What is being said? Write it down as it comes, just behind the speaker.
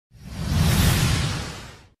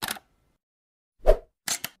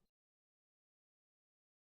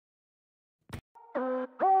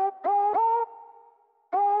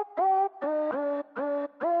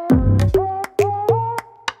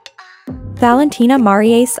Valentina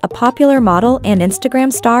Maria is a popular model and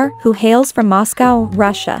Instagram star who hails from Moscow,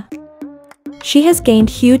 Russia. She has gained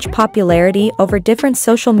huge popularity over different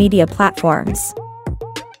social media platforms.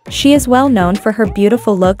 She is well known for her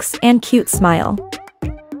beautiful looks and cute smile.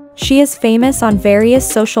 She is famous on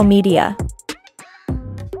various social media.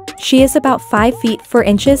 She is about 5 feet 4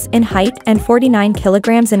 inches in height and 49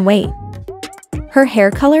 kilograms in weight. Her hair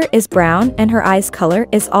color is brown and her eyes color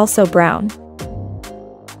is also brown.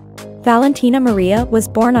 Valentina Maria was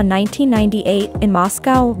born on 1998 in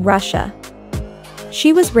Moscow, Russia.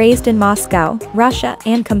 She was raised in Moscow, Russia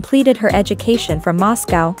and completed her education from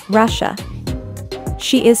Moscow, Russia.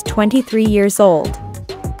 She is 23 years old.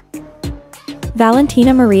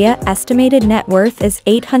 Valentina Maria estimated net worth is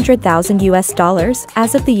 $800,000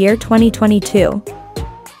 as of the year 2022.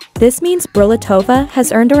 This means Brulatova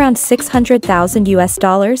has earned around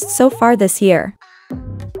 $600,000 so far this year.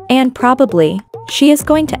 And probably, she is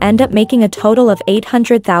going to end up making a total of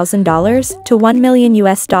 $800,000 to $1 million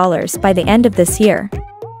by the end of this year.